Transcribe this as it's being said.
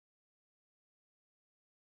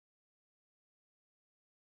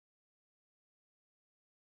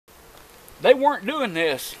they weren't doing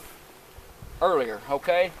this earlier,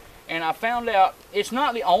 okay? And I found out it's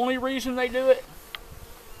not the only reason they do it,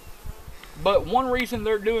 but one reason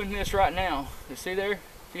they're doing this right now. You see there?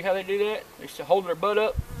 See how they do that? They just hold their butt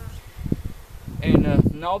up.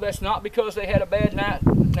 And no, that's not because they had a bad night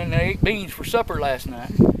and they ate beans for supper last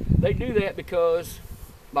night. They do that because,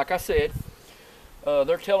 like I said,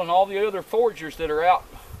 they're telling all the other foragers that are out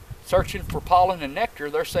searching for pollen and nectar,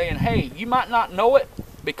 they're saying, hey, you might not know it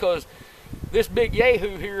because this big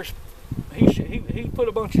yahoo here, he put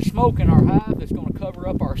a bunch of smoke in our hive that's going to cover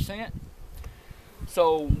up our scent.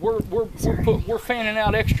 So we're fanning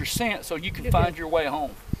out extra scent so you can find your way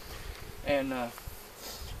home. And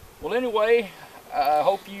well, anyway, I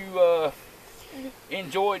hope you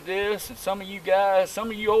enjoyed this. And some of you guys, some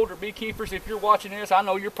of you older beekeepers, if you're watching this, I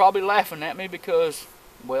know you're probably laughing at me because,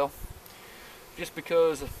 well, just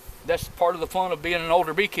because that's part of the fun of being an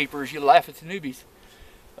older beekeeper is you laugh at the newbies.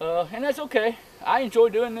 And that's okay. I enjoy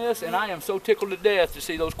doing this, and I am so tickled to death to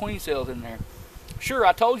see those queen cells in there. Sure,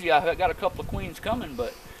 I told you I got a couple of queens coming,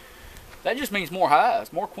 but that just means more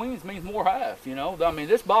hives. More queens means more hives, you know. I mean,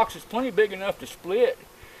 this box is plenty big enough to split,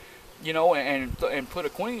 you know, and put a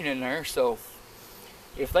queen in there. So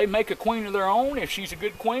if they make a queen of their own, if she's a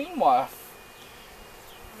good queen, why,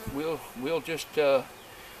 we'll just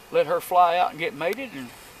let her fly out and get mated and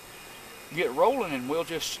get rolling, and we'll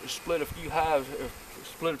just split a few hives,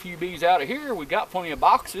 split a few bees out of here. We got plenty of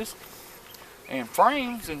boxes and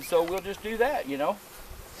frames, and so we'll just do that, you know.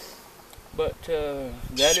 But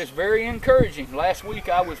that is very encouraging. Last week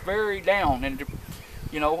I was very down and,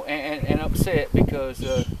 you know, and upset because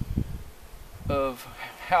of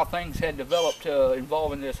how things had developed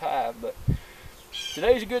involving this hive. But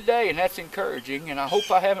today's a good day, and that's encouraging. And I hope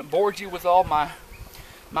I haven't bored you with all my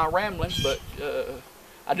rambling, but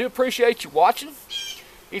I do appreciate you watching.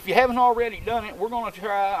 If you haven't already done it, we're going to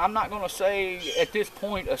try, I'm not going to say at this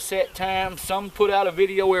point a set time. Some put out a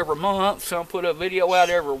video every month, some put a video out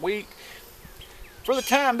every week. For the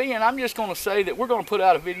time being, I'm just going to say that we're going to put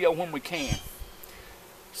out a video when we can.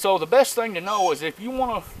 So the best thing to know is if you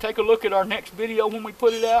want to take a look at our next video when we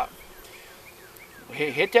put it out,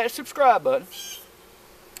 hit that subscribe button,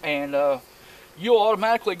 and you'll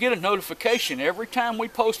automatically get a notification every time we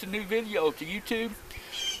post a new video to YouTube.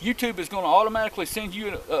 YouTube is going to automatically send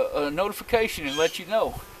you a notification and let you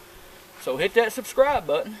know. So hit that subscribe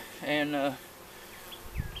button. And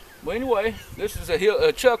well, anyway, this is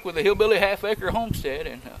a Chuck with a Hillbilly Half Acre Homestead,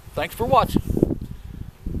 and thanks for watching.